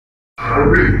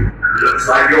Looks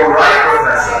like you're right,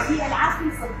 Professor.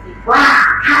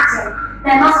 Wow, Captain,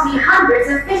 there must be hundreds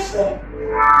of fish here.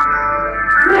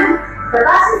 Crew, the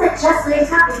buttons that just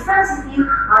lit up in front of you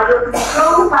are your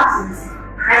control buttons.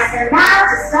 Press them now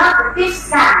to start the fish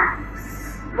scan.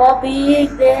 What big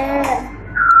there?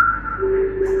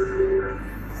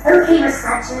 Okay,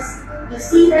 researchers, you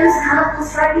see those colourful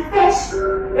stripy fish?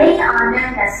 They are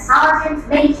known as sergeant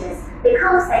majors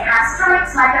because they have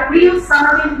stripes like a real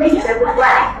sergeant major would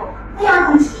wear. They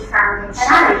are usually found in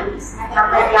shallows, and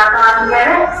when they are guarding their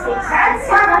eggs, they turn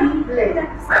slightly blue.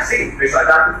 I've seen fish like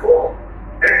that before,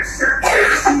 except they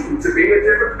seem to be a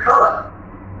different colour.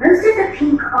 Most of the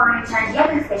pink, orange, and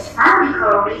yellow fish found in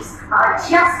coral reefs are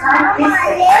just like this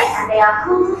fish, and they are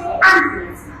called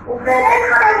amphibians. Although their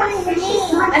colour of fish is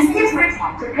slightly different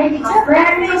depending on where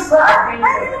in the world they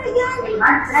live. They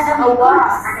might present in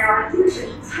groups, and there are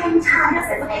usually 10 times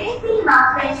as many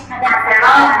female fish as there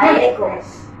are male fish.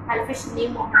 We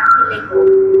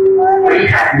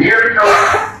have nearly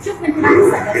enough.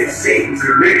 It seems to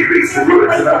really reach the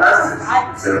ruins of the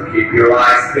houses, so keep your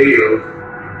eyes peeled.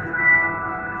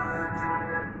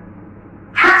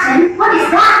 Captain, what is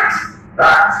that?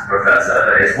 That,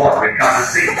 Professor, is what we've come to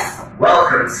see.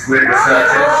 Welcome, squid researchers,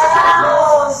 to the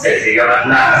lost city of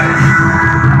Atlantis.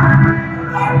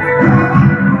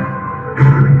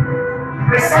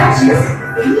 Researchers,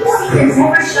 can you see the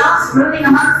zebra sharks roaming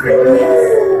amongst the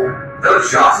ruins? Those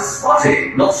sharks are spotty,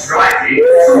 not stripy,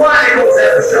 so why are they called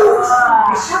zebra sharks?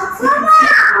 The sharks you can see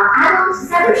are adult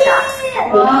zebra sharks. They may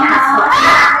have spotty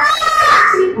eyes,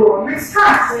 actually born with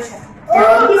stripes. The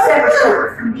biggest zebra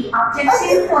sharks can be up to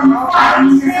 2.5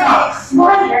 meters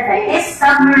long, wider than this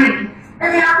submarine. And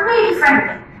they are really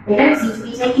friendly. They don't seem to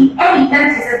be taking any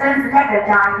notice of those Lego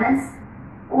diamonds.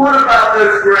 What about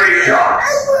those grey sharks?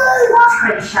 What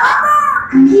grey shark?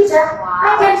 Computer,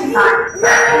 identify.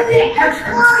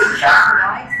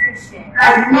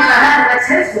 I've never heard of a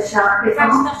toaster shark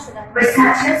before.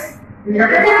 Researchers, look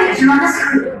at the picture on the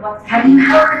screen. Can you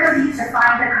help the computer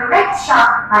find the correct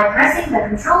shark by pressing the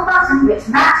control button which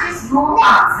matches your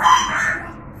answer?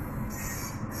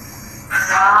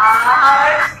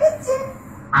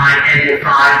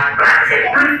 Identified black-tip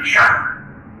green shark.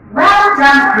 Well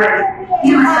done, crew.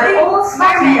 You must have all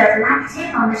spotted the black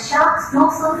tip on the shark's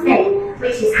dorsal fin,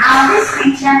 which is how this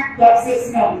creature gets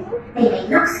its name. They may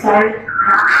look scary, but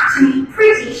are actually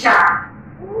pretty sharp.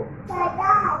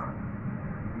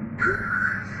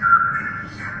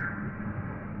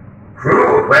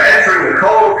 Crew, we're entering the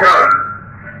cold cone.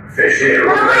 Fish here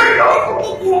look very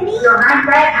colorful. You're right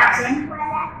there, Captain.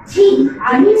 Team,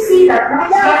 can you see the bright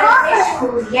yellow fish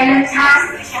called yellow tang?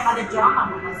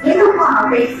 In the wild,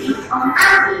 they feed on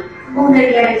algae, although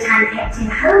yellow tang kept in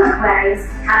home aquariums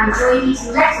have enjoyed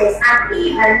eating lettuce and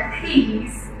even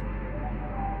peas.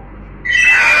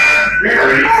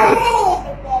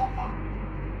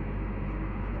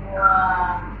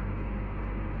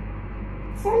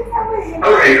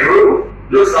 Okay, crew.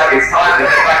 Looks like it's time to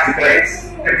head back to base.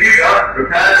 Computer,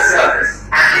 prepare the surface.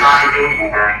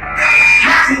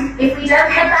 Captain, if we don't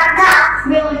head back now,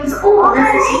 we'll lose all of the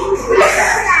team's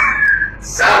research.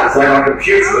 Sounds like our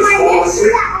computer has fallen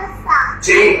asleep.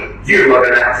 Team, you are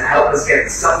going to have to help us get the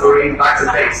submarine back to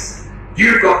base.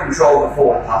 You've got control of the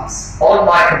forward pumps. On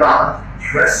my command,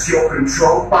 press your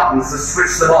control buttons to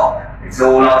switch them on. It's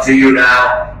all up to you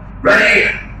now.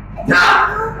 Ready? Now!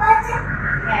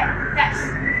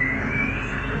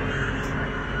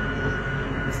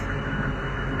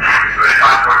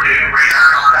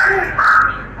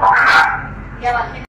 Yeah,